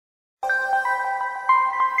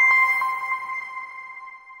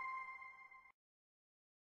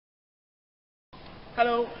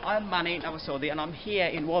Hello, I'm Mani Navasothy and I'm here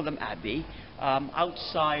in Waltham Abbey,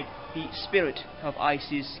 outside the Spirit of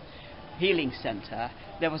Isis Healing Centre.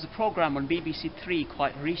 There was a program on BBC3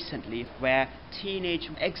 quite recently where teenage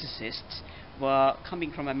exorcists were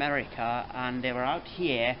coming from America and they were out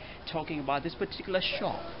here talking about this particular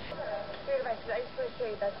shop. Spirit of Isis, I just want to show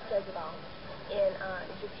you that's Jezebel in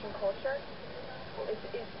Egyptian culture. It's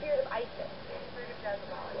Spirit of Isis. Spirit of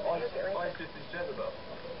Jezebel. Isis is Jezebel.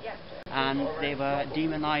 Yes. And they were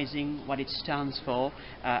demonizing what it stands for,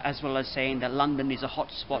 as well as saying that London is a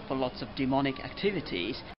hotspot for lots of demonic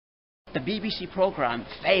activities. The BBC programme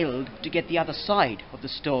failed to get the other side of the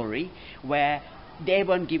story, where they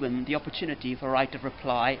weren't given the opportunity for right of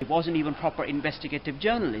reply. It wasn't even proper investigative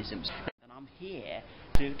journalism. And I'm here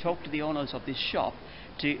to talk to the owners of this shop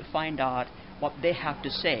to find out what they have to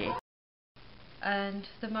say. And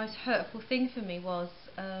the most hurtful thing for me was,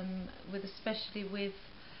 especially with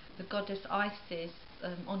the goddess Isis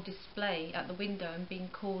on display at the window and being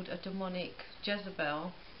called a demonic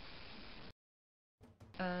Jezebel.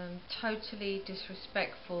 Totally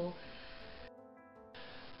disrespectful.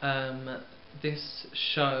 This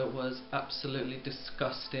show was absolutely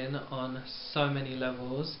disgusting on so many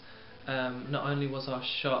levels. Not only was our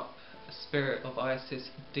shop, Spirit of Isis,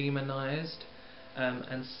 demonized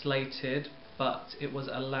and slated, but it was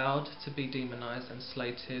allowed to be demonized and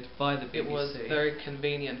slated by the BBC. It was very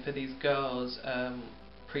convenient for these girls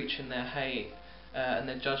preaching their hate and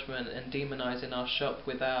their judgment and demonizing our shop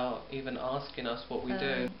without even asking us what we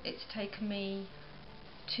do. It's taken me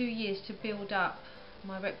 2 years to build up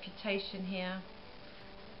my reputation here,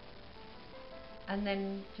 and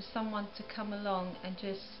then for someone to come along and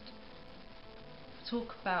just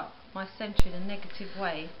talk about my centre in a negative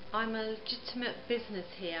way. I'm a legitimate business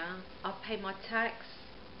here. I pay my tax,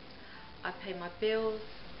 I pay my bills.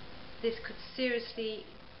 This could seriously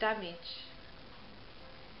damage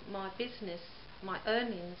my business, my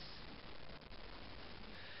earnings.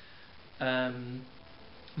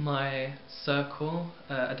 My circle,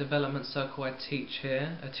 a development circle I teach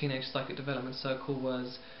here, a teenage psychic development circle,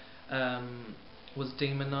 was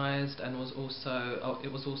demonized, and it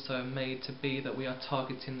was also made to be that we are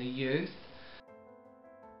targeting the youth.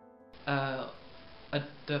 The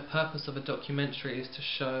purpose of a documentary is to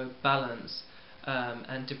show balance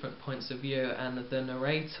and different points of view, and the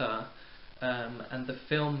narrator and the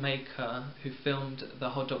filmmaker who filmed the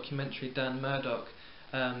whole documentary, Dan Murdoch,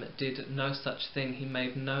 did no such thing. He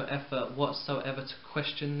made no effort whatsoever to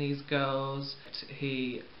question these girls.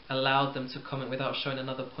 He allowed them to comment without showing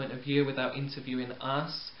another point of view, without interviewing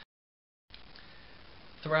us.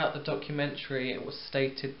 Throughout the documentary it was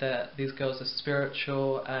stated that these girls are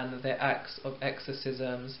spiritual and their acts of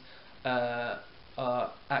exorcisms are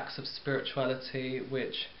acts of spirituality,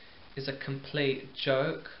 which is a complete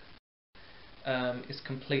joke. It's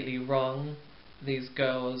completely wrong. These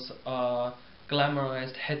girls are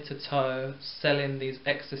glamorized head to toe, selling these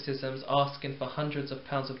exorcisms, asking for hundreds of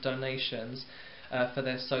pounds of donations for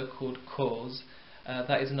their so-called cause.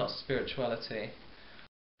 That is not spirituality.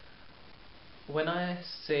 When I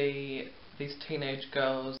see these teenage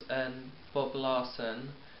girls and Bob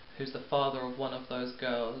Larson, who's the father of one of those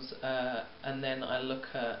girls, and then I look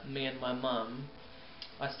at me and my mum,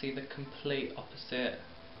 I see the complete opposite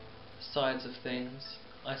sides of things.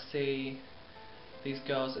 I see these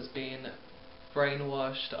girls as being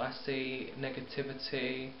brainwashed, I see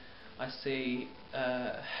negativity, I see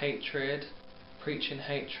hatred, preaching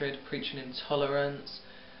intolerance,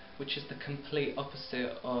 which is the complete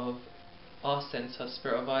opposite of our centre,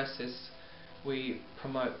 Spirit of Isis. We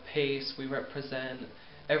promote peace, we represent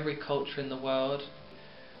every culture in the world,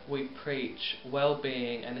 we preach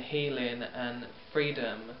well-being and healing and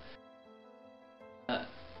freedom.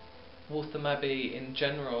 Waltham Abbey in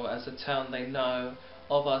general, as a town, they know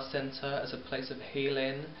of our centre as a place of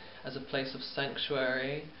healing, as a place of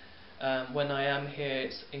sanctuary. When I am here,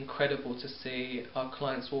 it's incredible to see our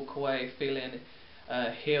clients walk away feeling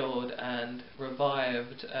healed and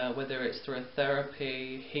revived, whether it's through a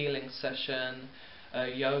therapy, healing session,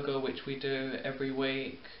 yoga, which we do every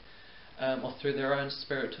week, or through their own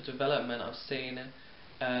spiritual development. I've seen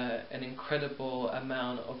an incredible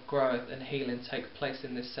amount of growth and healing take place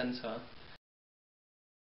in this centre.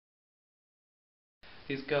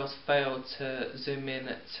 These girls fail to zoom in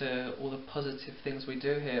to all the positive things we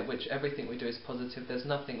do here, which everything we do is positive. There's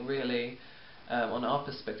nothing really, on our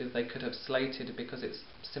perspective, they could have slated because it's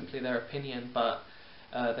simply their opinion, but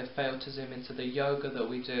they fail to zoom into the yoga that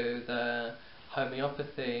we do, the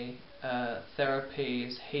homeopathy,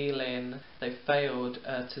 therapies, healing. They failed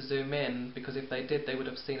to zoom in, because if they did, they would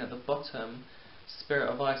have seen at the bottom Spirit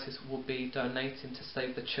of Isis will be donating to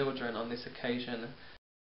save the children on this occasion.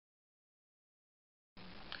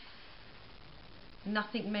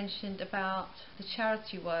 Nothing mentioned about the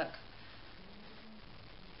charity work,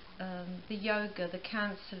 the yoga, the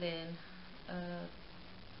counselling,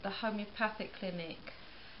 the homeopathic clinic,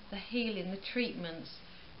 the healing, the treatments,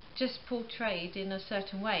 just portrayed in a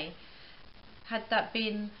certain way. Had that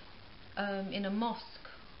been in a mosque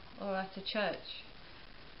or at a church,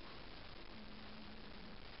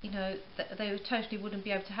 you know, they totally wouldn't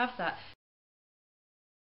be able to have that.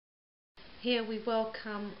 Here we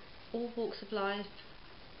welcome all walks of life,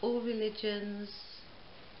 all religions,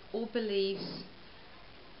 all beliefs.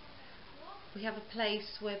 We have a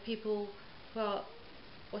place where people, well,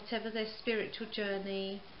 whatever their spiritual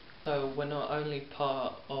journey. So we're not only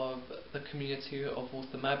part of the community of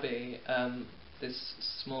Waltham Abbey, this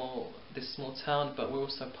small town, but we're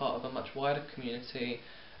also part of a much wider community,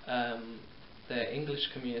 the English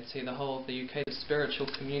community, the whole of the UK, the spiritual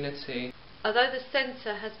community. Although the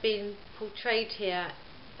centre has been portrayed here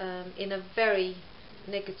in a very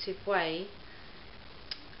negative way,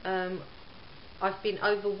 I've been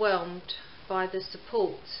overwhelmed by the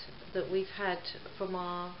support that we've had from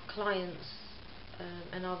our clients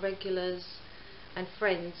and our regulars and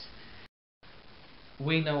friends.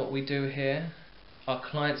 We know what we do here, our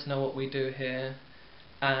clients know what we do here,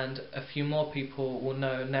 and a few more people will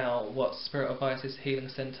know now what Spirit of Isis Healing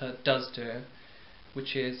Centre does do,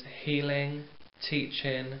 which is healing,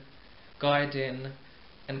 teaching, guiding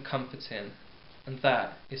and comforting, and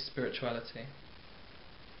that is spirituality.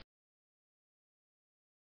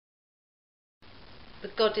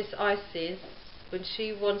 The goddess Isis, when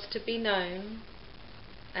she wants to be known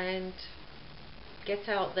and get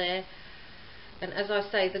out there, and as I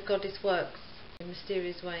say, the goddess works in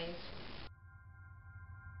mysterious ways.